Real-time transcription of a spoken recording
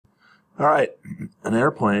All right, an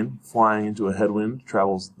airplane flying into a headwind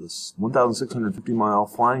travels this 1,650-mile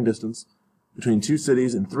flying distance between two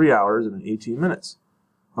cities in 3 hours and 18 minutes.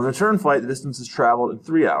 On the return flight, the distance is traveled in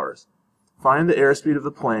 3 hours. Find the airspeed of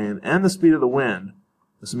the plane and the speed of the wind,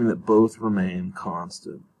 assuming that both remain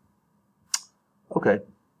constant. Okay.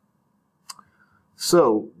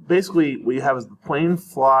 So basically, what you have is the plane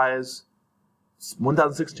flies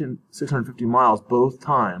 1,650 miles both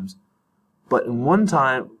times, but in one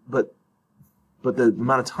time, but the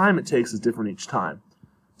amount of time it takes is different each time.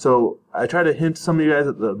 So I try to hint to some of you guys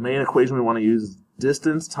that the main equation we want to use is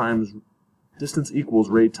distance equals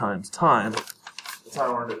rate times time. That's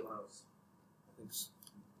how I learned it when I was, I think,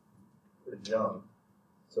 pretty young.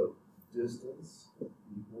 So distance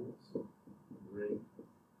equals rate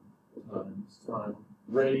times time.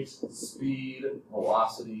 Rate, speed,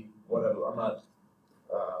 velocity, whatever. I'm not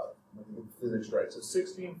getting physics right. So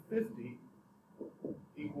 1650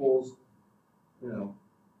 equals,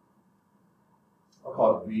 I'll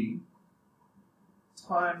call it V,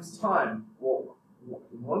 times time. Well,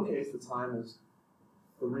 in one case, the time is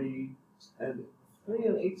 3 and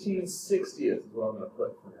 18/60th is what I'm going to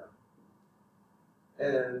put for now.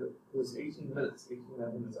 And it was 18 minutes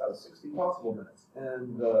out of 60 possible minutes.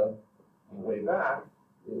 And on the way back,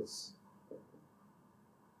 it's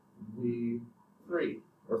V3,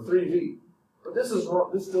 or 3V. But this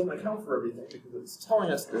doesn't account for everything because it's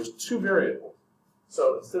telling us there's two variables.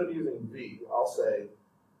 So instead of using V, I'll say,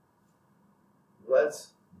 let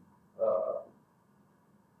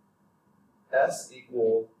S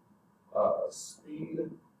equal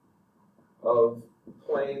speed of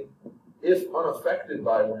plane if unaffected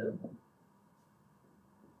by wind.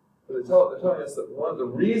 So they're telling us that one of the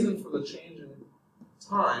reasons for the change in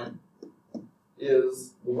time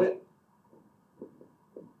is the wind.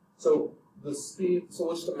 So the speed, so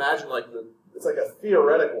let's just imagine it's like a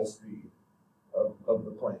theoretical speed of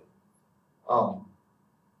the plane.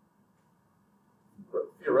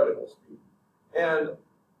 Theoretical speed. And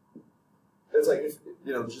it's like,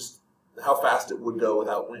 just how fast it would go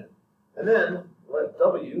without wind. And then let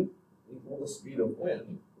W equal the speed of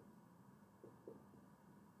wind.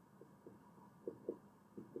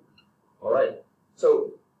 All right.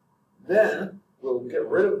 So then we'll get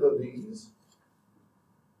rid of the V's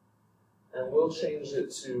and we'll change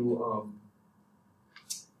it to,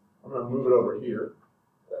 I'm going to move it over here.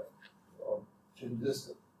 I'll change this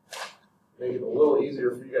to make it a little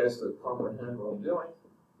easier for you guys to comprehend what I'm doing.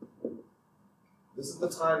 This is the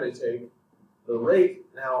time they take. The rate,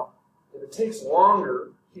 now, if it takes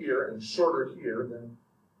longer here and shorter here, then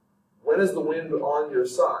when is the wind on your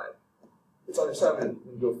side? It's on your side when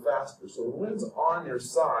you go faster. So when the wind's on your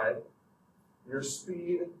side, your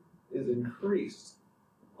speed is increased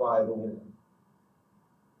by the wind.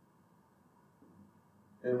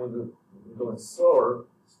 And when you're going slower,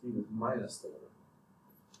 the speed is minus the wind.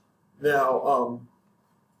 Now,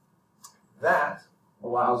 that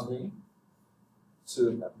allows me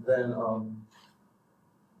to then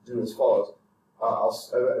do as follows.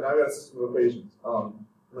 And I've got a system of equations. I'm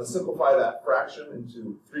going to simplify that fraction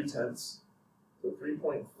into 3/10. So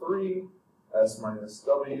 3.3 S minus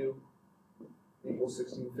W equals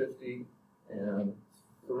 1650, and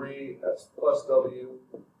 3 S plus W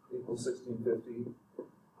equals 1650.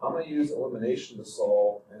 I'm going to use elimination to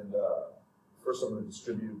solve, and first I'm going to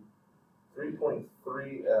distribute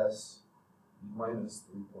 3.3 S minus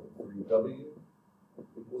 3.3 W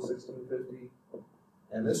equals 1650.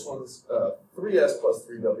 And this one's 3S plus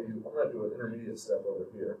 3W. I'm going to do an intermediate step over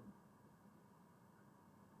here.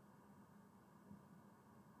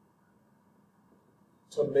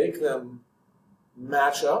 To make them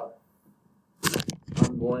match up,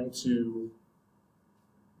 I'm going to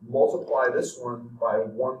multiply this one by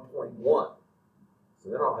 1.1. So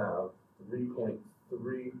then I'll have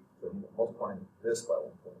 3.3, multiplying this by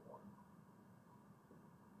 1.1.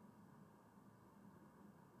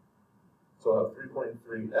 So I'll have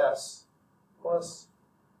 3.3S plus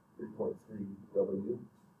 3.3W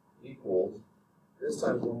equals, this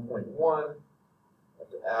times 1.1, I have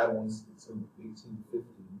to add one, it's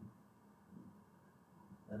 1850.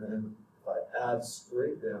 And then if I add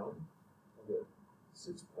straight down, I get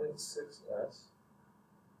 6.6S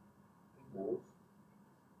equals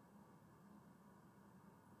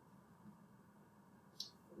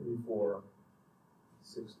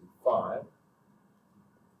 3465.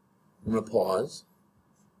 I'm going to pause.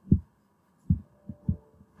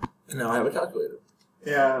 And now I have a calculator.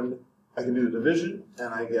 And I can do the division,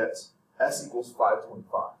 and I get S equals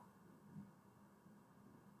 5.5.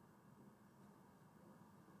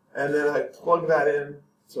 And then I plug that in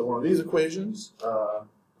to one of these equations,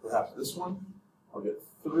 perhaps this one. I'll get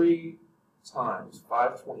 3 times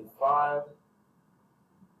 525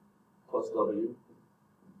 plus W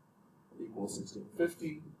equals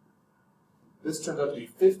 1650. This turns out to be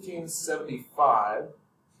 1575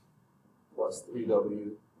 plus 3W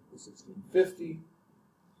equals 1650.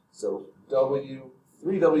 So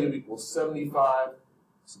 3W equals 75,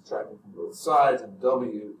 subtracting from both sides, and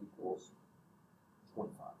W equals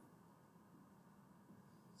 25.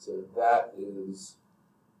 So that is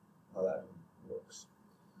how that works.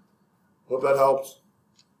 Hope that helped.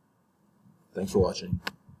 Thanks for watching.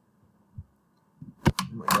 Oh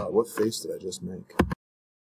my God, what face did I just make?